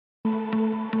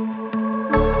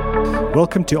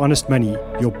Welcome to Honest Money,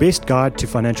 your best guide to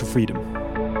financial freedom.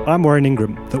 I'm Warren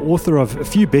Ingram, the author of a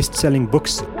few best-selling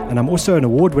books, and I'm also an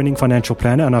award-winning financial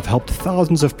planner, and I've helped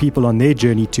thousands of people on their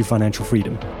journey to financial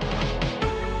freedom.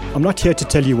 I'm not here to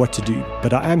tell you what to do,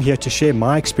 but I am here to share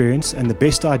my experience and the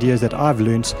best ideas that I've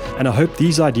learned, and I hope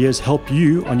these ideas help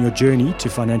you on your journey to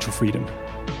financial freedom.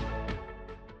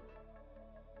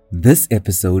 This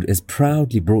episode is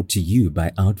proudly brought to you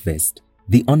by Outvest,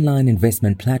 the online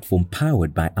investment platform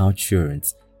powered by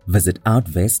Outsurance. Visit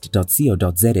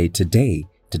outvest.co.za today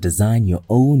to design your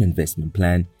own investment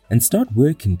plan and start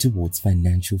working towards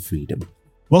financial freedom.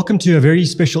 Welcome to a very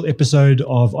special episode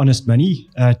of Honest Money.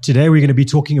 Today we're going to be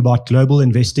talking about global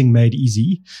investing made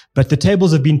easy, but the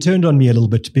tables have been turned on me a little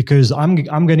bit because I'm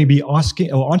going to be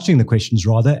answering the questions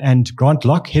rather, and Grant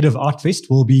Locke, head of Outvest,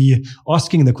 will be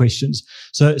asking the questions.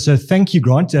 So thank you,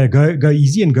 Grant. Go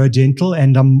easy and go gentle,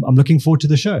 and I'm looking forward to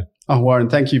the show. Oh, Warren,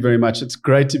 thank you very much. It's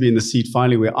great to be in the seat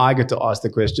finally where I get to ask the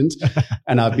questions.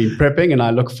 And I've been prepping, and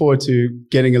I look forward to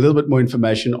getting a little bit more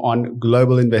information on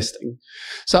global investing.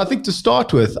 So I think to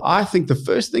start with, I think the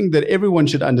first thing that everyone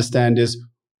should understand is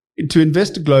to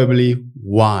invest globally,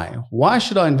 why? Why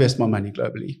should I invest my money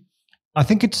globally? I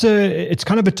think it's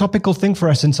kind of a topical thing for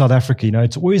us in South Africa. You know,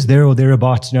 it's always there or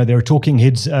thereabouts. You know, there are talking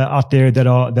heads out there that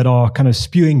are kind of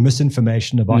spewing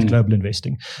misinformation about global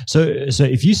investing. So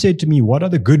if you said to me, what are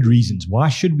the good reasons? Why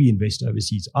should we invest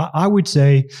overseas? I would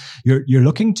say you're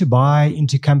looking to buy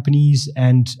into companies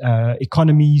and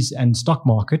economies and stock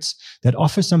markets that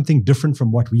offer something different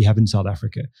from what we have in South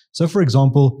Africa. So, for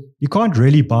example, you can't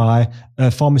really buy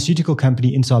a pharmaceutical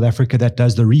company in South Africa that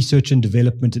does the research and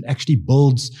development and actually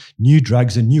builds new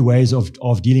drugs and new ways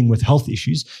of dealing with health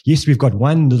issues. Yes, we've got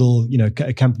one little,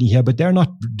 company here, but they're not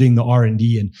doing the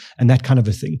R&D and that kind of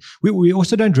a thing. We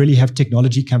also don't really have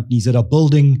technology companies that are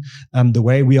building the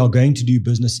way we are going to do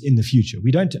business in the future. We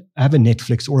don't have a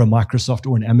Netflix or a Microsoft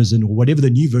or an Amazon or whatever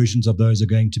the new versions of those are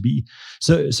going to be.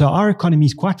 So our economy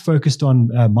is quite focused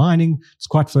on mining. It's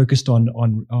quite focused on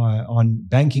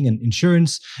banking and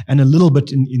insurance, and a little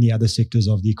bit in the other sectors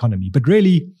of the economy. But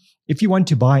really, if you want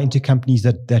to buy into companies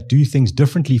that do things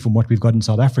differently from what we've got in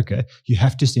South Africa, you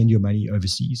have to send your money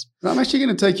overseas. I'm actually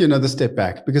going to take you another step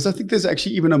back, because I think there's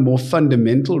actually even a more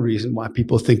fundamental reason why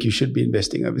people think you should be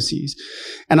investing overseas.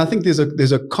 And I think there's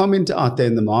a comment out there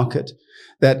in the market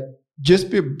that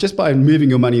just by moving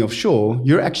your money offshore,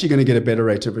 you're actually going to get a better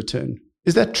rate of return.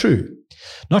 Is that true?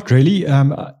 Not really.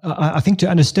 I think to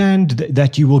understand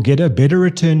that you will get a better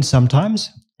return sometimes,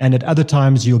 and at other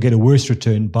times, you'll get a worse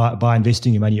return by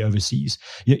investing your money overseas.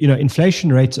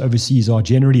 Inflation rates overseas are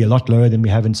generally a lot lower than we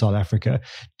have in South Africa.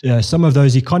 Some of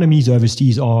those economies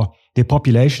overseas their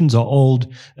populations are old.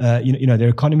 Their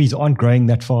economies aren't growing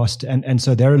that fast, and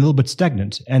so they're a little bit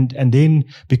stagnant. And then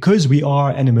because we are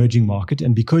an emerging market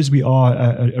and because we are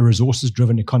a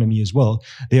resources-driven economy as well,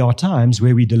 there are times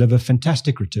where we deliver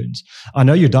fantastic returns. I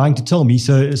know you're dying to tell me.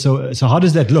 So how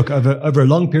does that look over a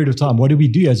long period of time? What do we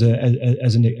do as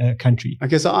a country?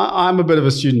 Okay, so I'm a bit of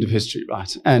a student of history,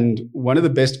 right? And one of the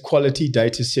best quality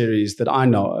data series that I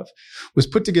know of was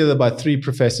put together by 3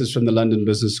 professors from the London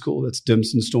Business School. That's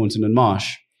Dimson, Staunton, and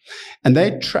Marsh. And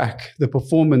they track the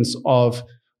performance of,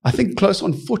 I think, close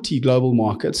on 40 global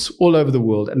markets all over the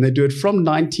world. And they do it from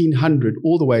 1900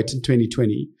 all the way to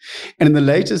 2020. And in the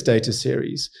latest data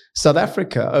series, South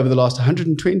Africa, over the last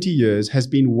 120 years, has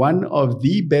been one of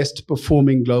the best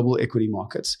performing global equity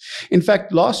markets. In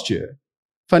fact, last year,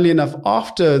 funnily enough,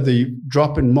 after the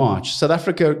drop in March, South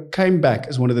Africa came back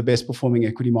as one of the best performing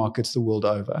equity markets the world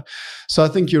over. So I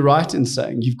think you're right in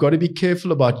saying you've got to be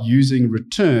careful about using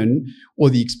return or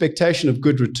the expectation of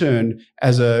good return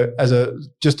as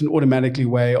just an automatically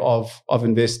way of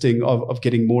investing, of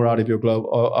getting more out of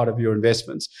your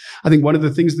investments. I think one of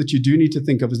the things that you do need to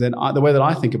think of is then the way that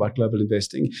I think about global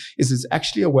investing is it's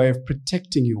actually a way of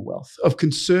protecting your wealth, of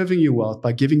conserving your wealth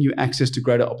by giving you access to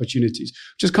greater opportunities,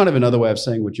 which is kind of another way of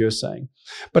saying what you're saying.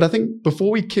 But I think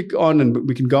before we kick on, and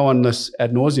we can go on this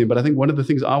ad nauseum, but I think one of the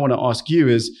things I want to ask you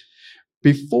is,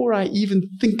 before I even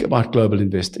think about global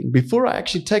investing, before I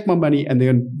actually take my money and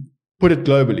then put it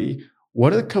globally,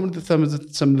 what are some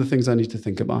of the things I need to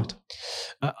think about?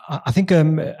 I think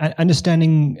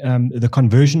understanding the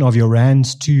conversion of your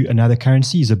rands to another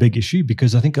currency is a big issue,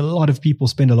 because I think a lot of people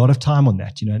spend a lot of time on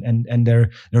that, and they're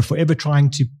forever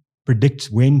trying to predict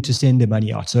when to send their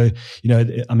money out. So,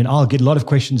 I'll get a lot of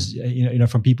questions,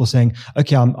 from people saying,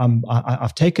 okay,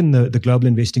 I've taken the global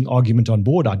investing argument on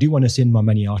board. I do want to send my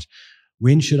money out.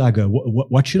 when should I go?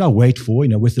 What should I wait for?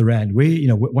 With the rand,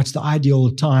 what's the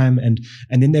ideal time? And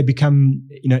then they become,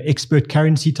 expert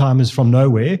currency timers from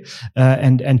nowhere.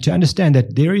 And to understand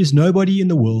that there is nobody in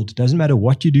the world, doesn't matter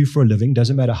what you do for a living,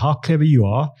 doesn't matter how clever you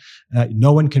are,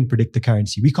 no one can predict the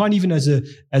currency. We can't even, as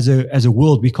a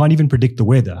world, we can't even predict the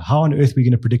weather. How on earth are we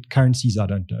going to predict currencies? I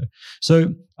don't know.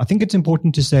 So I think it's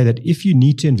important to say that if you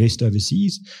need to invest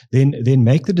overseas, then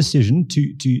make the decision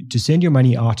to send your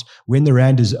money out when the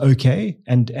rand is okay,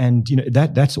 and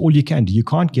that's all you can do. You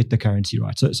can't get the currency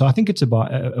right. So I think it's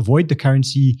about avoid the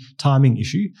currency timing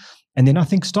issue. And then I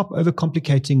think stop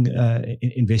overcomplicating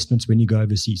investments when you go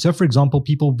overseas. So for example,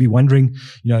 people will be wondering,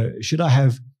 should I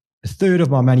have a third of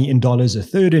my money in dollars, a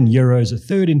third in euros, a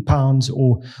third in pounds,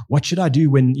 or what should I do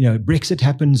when Brexit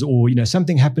happens, or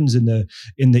something happens in the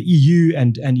EU,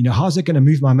 and how's it going to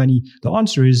move my money? The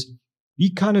answer is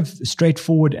be kind of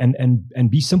straightforward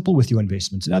and be simple with your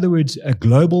investments. In other words, a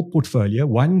global portfolio,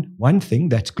 one thing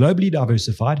that's globally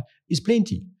diversified is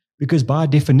plenty. Because by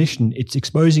definition, it's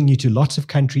exposing you to lots of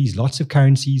countries, lots of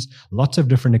currencies, lots of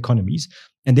different economies.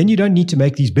 And then you don't need to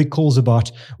make these big calls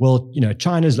about,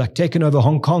 China's like taken over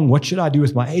Hong Kong. What should I do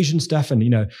with my Asian stuff? And,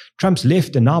 Trump's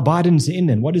left and now Biden's in.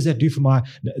 And what does that do for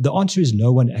the answer is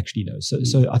no one actually knows.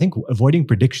 So I think avoiding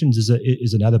predictions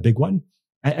is another big one.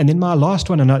 And then my last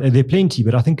one, and there are plenty,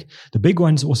 but I think the big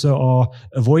ones also are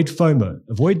avoid FOMO,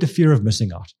 avoid the fear of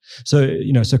missing out. So,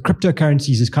 so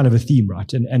cryptocurrencies is kind of a theme,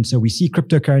 right? And so we see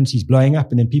cryptocurrencies blowing up,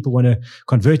 and then people want to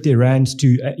convert their rands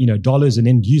to, dollars, and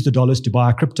then use the dollars to buy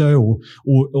a crypto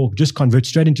or just convert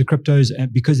straight into cryptos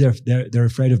because they're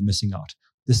afraid of missing out.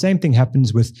 The same thing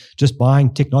happens with just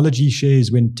buying technology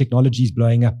shares when technology is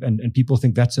blowing up and people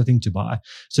think that's the thing to buy.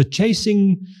 So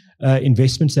chasing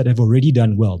investments that have already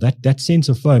done well, that sense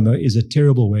of FOMO is a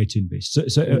terrible way to invest.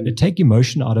 So take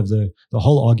emotion out of the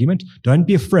whole argument. Don't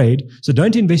be afraid. So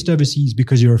don't invest overseas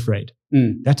because you're afraid.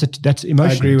 That's emotion.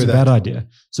 I agree with that. It's a bad idea.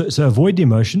 So avoid the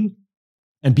emotion.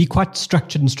 And be quite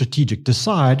structured and strategic.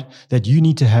 Decide that you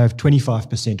need to have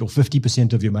 25% or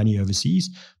 50% of your money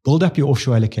overseas. Build up your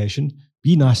offshore allocation.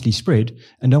 Be nicely spread,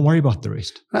 and don't worry about the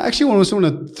rest. I actually also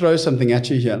want to throw something at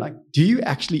you here. Like, do you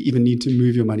actually even need to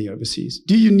move your money overseas?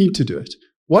 Do you need to do it?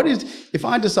 If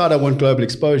I decide I want global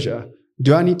exposure,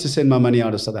 do I need to send my money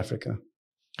out of South Africa?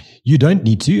 You don't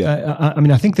need to.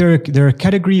 I think there are a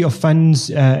category of funds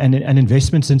and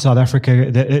investments in South Africa.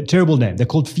 A terrible name. They're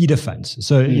called feeder funds.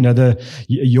 So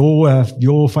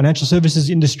your financial services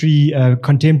industry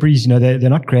contemporaries, they're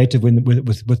not creative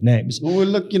with names. Well,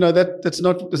 look, that's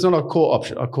not our core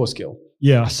option, our core skill.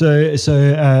 Yeah.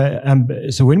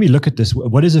 So when we look at this,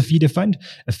 what is a feeder fund?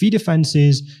 A feeder fund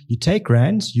says you take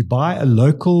rands, you buy a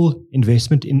local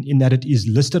investment in that it is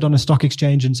listed on a stock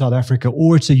exchange in South Africa,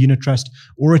 or it's a unit trust,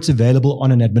 or it's available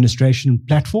on an administration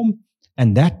platform.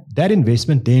 And that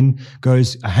investment then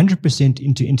goes 100%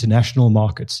 into international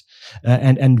markets.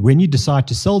 And when you decide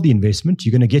to sell the investment,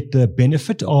 you're going to get the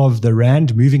benefit of the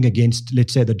rand moving against,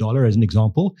 let's say, the dollar as an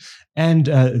example, and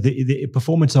the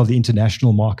performance of the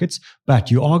international markets.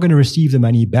 But you are going to receive the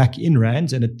money back in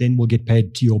rands, and it then will get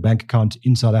paid to your bank account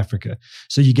in South Africa.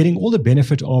 So you're getting all the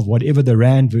benefit of whatever the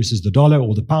rand versus the dollar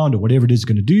or the pound or whatever it is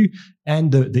going to do,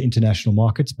 and the international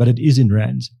markets, but it is in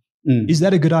rands. Is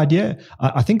that a good idea?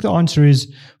 I think the answer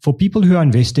is for people who are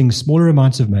investing smaller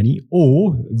amounts of money,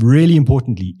 or really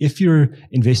importantly, if you're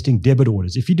investing debit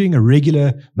orders, if you're doing a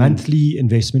regular monthly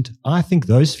investment, I think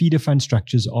those feeder fund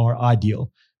structures are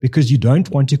ideal because you don't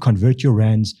want to convert your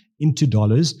rands into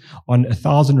dollars on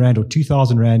 1,000 rand or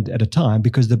 2,000 rand at a time,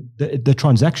 because the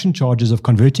transaction charges of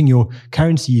converting your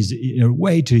currency is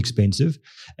way too expensive,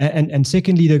 and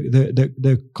secondly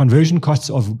the conversion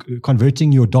costs of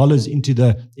converting your dollars into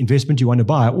the investment you want to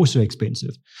buy are also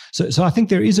expensive. So I think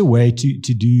there is a way to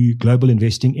do global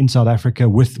investing in South Africa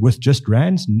with just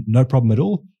rands, no problem at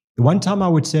all. The one time I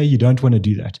would say you don't want to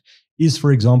do that is,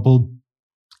 for example,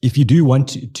 if you do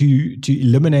want to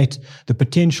eliminate the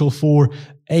potential for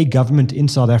a government in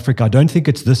South Africa, I don't think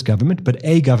it's this government, but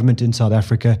a government in South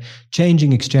Africa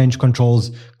changing exchange controls,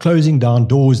 closing down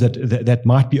doors that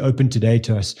might be open today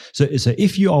to us. So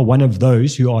if you are one of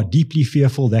those who are deeply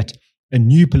fearful that a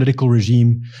new political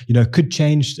regime, could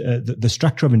change the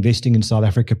structure of investing in South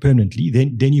Africa permanently,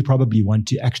 then you probably want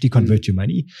to actually convert your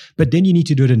money. But then you need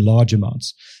to do it in large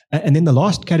amounts. And then the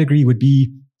last category would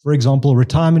be, for example,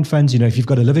 retirement funds. If you've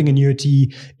got a living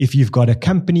annuity, if you've got a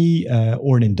company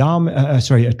or an endowment,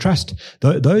 a trust,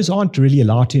 those aren't really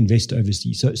allowed to invest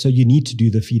overseas. So you need to do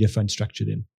the feeder fund structure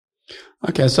then.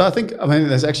 Okay, so I mean,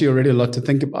 there's actually already a lot to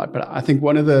think about, but I think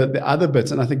one of the other bits,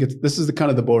 and I think this is the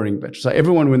kind of the boring bit. So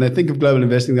everyone, when they think of global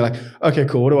investing, they're like, okay,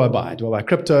 cool, what do I buy? Do I buy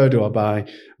crypto? Do I buy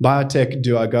biotech?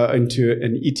 Do I go into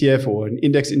an ETF or an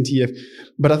index ETF?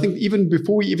 But I think even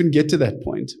before we even get to that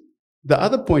point, the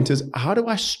other point is, how do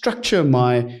I structure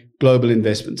my global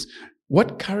investments?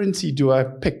 What currency do I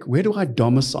pick? Where do I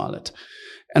domicile it?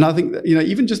 And I think that,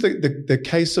 even just the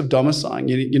case of domiciling,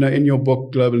 in your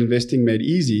book, Global Investing Made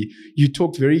Easy, you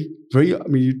talked very, very,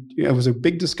 it was a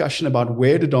big discussion about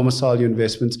where to domicile your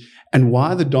investments and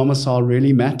why the domicile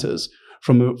really matters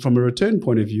from a return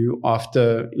point of view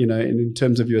after, in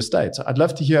terms of your estate. So I'd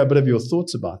love to hear a bit of your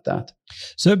thoughts about that.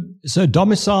 So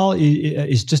domicile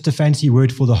is just a fancy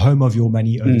word for the home of your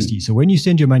money overseas. So when you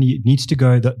send your money, it needs to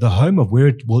go the home of where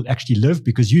it will actually live,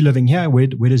 because you're living here. Where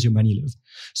does your money live?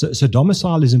 So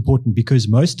domicile is important because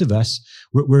most of us,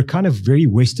 we're kind of very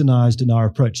westernized in our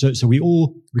approach. So we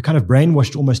kind of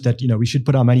brainwashed almost that, we should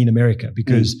put our money in America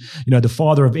because, the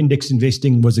father of index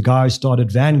investing was the guy who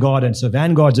started Vanguard. And so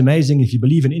Vanguard's amazing if you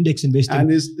believe in index investing. And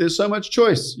there's so much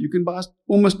choice. You can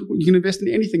invest in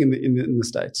anything in the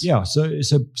States. Yeah.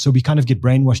 So we kind of get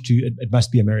brainwashed to it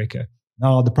must be America.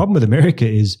 Now, the problem with America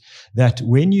is that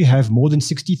when you have more than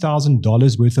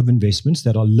 $60,000 worth of investments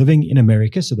that are living in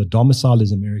America, so the domicile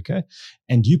is America,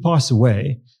 and you pass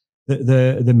away,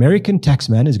 the American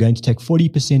taxman is going to take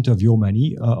 40% of your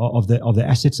money, of the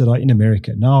assets that are in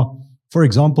America. Now, for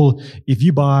example, if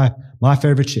you buy my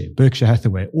favorite share, Berkshire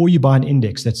Hathaway, or you buy an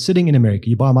index that's sitting in America,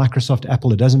 you buy Microsoft,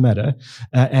 Apple, it doesn't matter,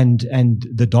 and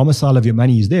the domicile of your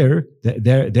money is there,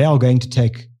 they are going to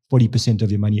take 40% of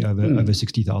your money over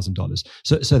 $60,000.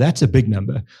 So that's a big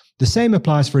number. The same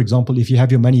applies, for example, if you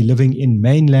have your money living in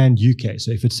mainland UK.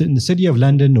 So if it's in the city of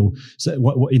London or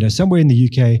somewhere in the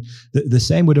UK, the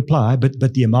same would apply,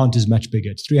 but the amount is much bigger.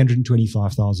 It's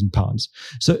 £325,000.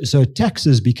 So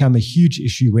taxes become a huge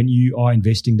issue when you are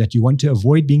investing, that you want to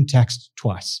avoid being taxed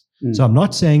twice. So I'm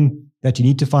not saying that you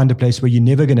need to find a place where you're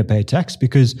never going to pay tax,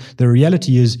 because the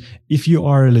reality is, if you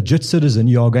are a legit citizen,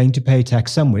 you are going to pay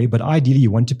tax somewhere, but ideally you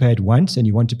want to pay it once and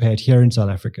you want to pay it here in South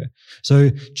Africa.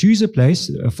 So choose a place.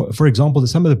 For example,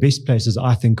 some of the best places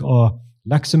I think are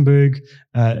Luxembourg,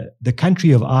 the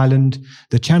country of Ireland,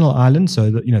 the Channel Islands.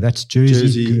 So that's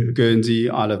Jersey, Guernsey,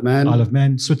 Isle of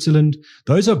Man, Switzerland.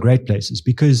 Those are great places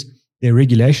because their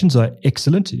regulations are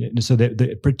excellent. So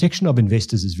the protection of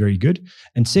investors is very good.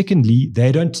 And secondly,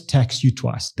 they don't tax you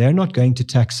twice. They're not going to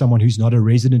tax someone who's not a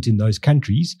resident in those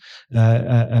countries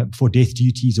for death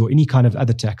duties or any kind of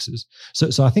other taxes.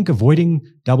 So I think avoiding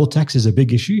double tax is a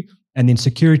big issue. And then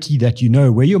security, that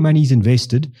where your money is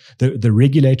invested, the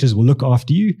regulators will look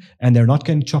after you and they're not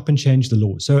going to chop and change the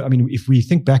law. So, if we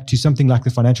think back to something like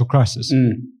the financial crisis,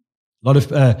 a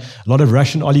lot of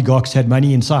Russian oligarchs had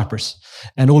money in Cyprus,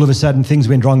 and all of a sudden things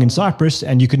went wrong in Cyprus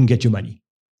and you couldn't get your money.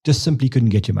 Just simply couldn't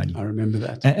get your money. I remember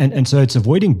that. And so it's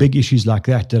avoiding big issues like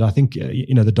that I think,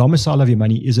 the domicile of your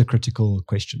money is a critical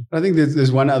question. I think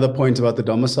there's one other point about the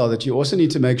domicile, that you also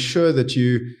need to make sure that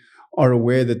you are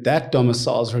aware that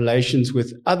domicile's relations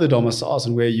with other domiciles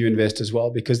and where you invest as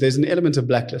well, because there's an element of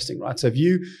blacklisting, right? So if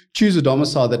you choose a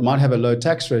domicile that might have a low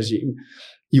tax regime,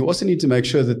 you also need to make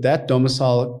sure that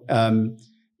domicile,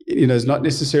 is not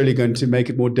necessarily going to make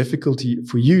it more difficult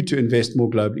for you to invest more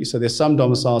globally. So there's some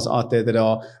domiciles out there that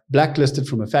are blacklisted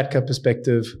from a FATCA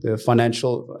perspective, the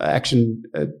Financial Action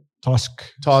Task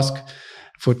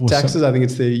for taxes. I think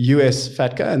it's the US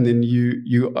FATCA, and then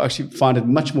you actually find it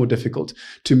much more difficult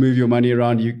to move your money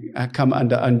around. You come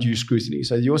under undue scrutiny.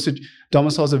 So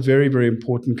domicile is a very, very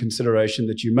important consideration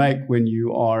that you make when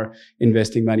you are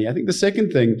investing money. I think the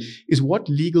second thing is, what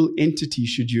legal entity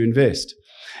should you invest?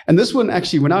 And this one,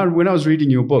 actually, when I was reading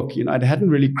your book, it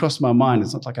hadn't really crossed my mind.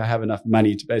 It's not like I have enough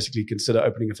money to basically consider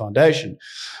opening a foundation.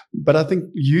 But I think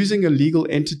using a legal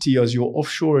entity as your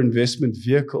offshore investment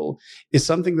vehicle is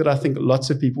something that I think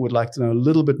lots of people would like to know a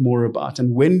little bit more about.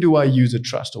 And when do I use a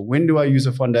trust, or when do I use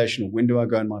a foundation, or when do I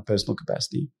go in my personal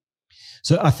capacity?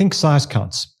 So I think size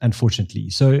counts, unfortunately.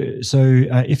 So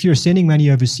if you're sending money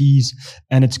overseas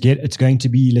and it's going to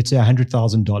be, let's say,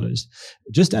 $100,000,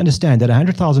 just understand that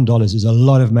 $100,000 is a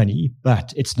lot of money,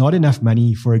 but it's not enough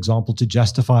money, for example, to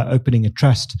justify opening a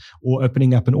trust or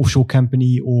opening up an offshore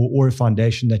company or a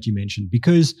foundation that you mentioned,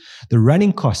 because the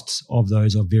running costs of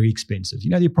those are very expensive.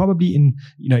 You're probably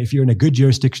if you're in a good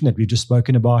jurisdiction that we've just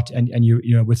spoken about, and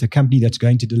you're with a company that's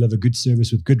going to deliver good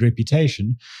service with good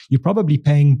reputation, you're probably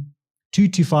paying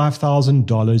 $2,000 to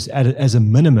 $5,000 as a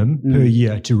minimum per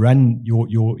year to run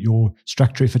your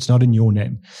structure if it's not in your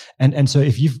name. And so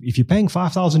if you're paying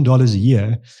 $5,000 a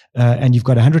year and you've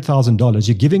got $100,000,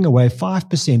 you're giving away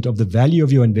 5% of the value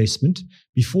of your investment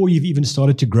before you've even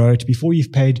started to grow it, before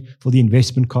you've paid for the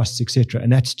investment costs, etc.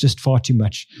 And that's just far too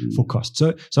much for cost.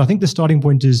 So I think the starting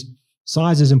point is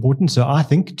size is important. So I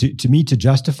think to me, to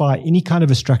justify any kind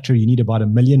of a structure, you need about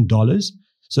 $1 million.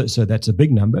 So that's a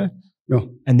big number. Yeah.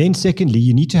 And then secondly,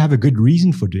 you need to have a good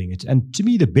reason for doing it. And to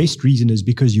me, the best reason is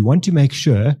because you want to make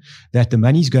sure that the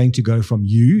money is going to go from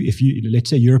you. If you, let's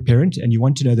say you're a parent and you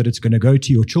want to know that it's going to go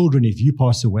to your children if you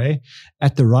pass away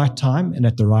at the right time and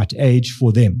at the right age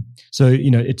for them. So,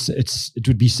 it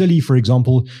would be silly, for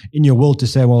example, in your will to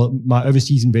say, well, my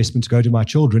overseas investments go to my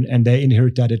children and they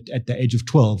inherit that at the age of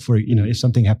 12 for, if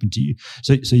something happened to you.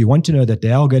 So you want to know that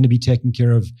they are going to be taken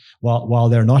care of while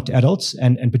they're not adults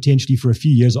and potentially for a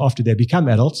few years after they become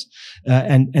adults,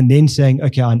 and then saying,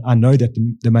 okay, I know that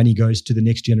the money goes to the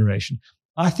next generation.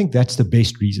 I think that's the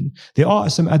best reason. There are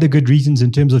some other good reasons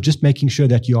in terms of just making sure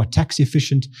that you are tax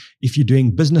efficient if you're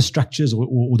doing business structures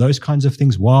or those kinds of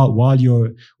things while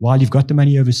you've got the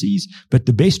money overseas. But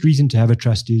the best reason to have a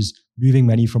trust is moving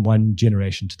money from one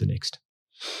generation to the next.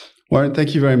 Warren,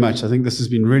 thank you very much. I think this has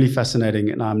been really fascinating,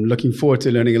 and I'm looking forward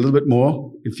to learning a little bit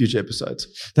more in future episodes.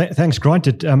 Thanks,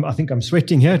 Grant. I think I'm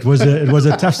sweating here. It was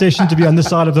a tough session to be on this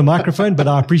side of the microphone, but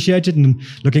I appreciate it and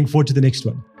looking forward to the next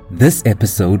one. This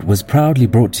episode was proudly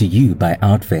brought to you by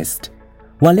Outvest.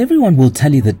 While everyone will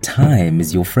tell you that time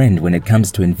is your friend when it comes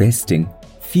to investing,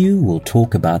 few will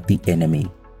talk about the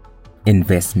enemy: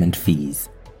 investment fees.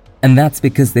 And that's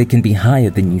because they can be higher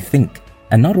than you think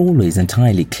and not always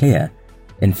entirely clear.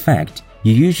 In fact,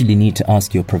 you usually need to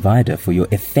ask your provider for your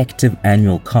effective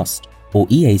annual cost, or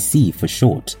EAC for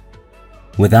short.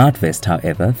 With Outvest,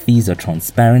 however, fees are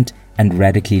transparent and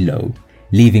radically low,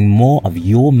 leaving more of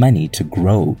your money to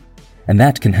grow, and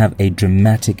that can have a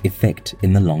dramatic effect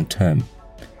in the long term.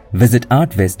 Visit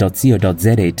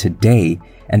outvest.co.za today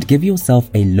and give yourself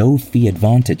a low-fee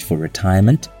advantage for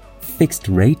retirement, fixed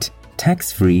rate,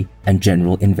 tax-free, and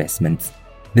general investments.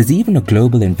 There's even a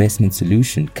global investment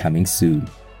solution coming soon.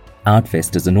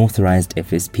 Outvest is an authorized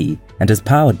FSP and is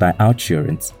powered by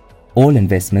OUTsurance. All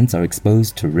investments are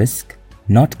exposed to risk,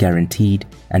 not guaranteed,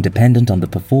 and dependent on the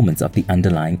performance of the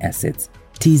underlying assets.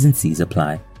 T's and C's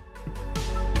apply.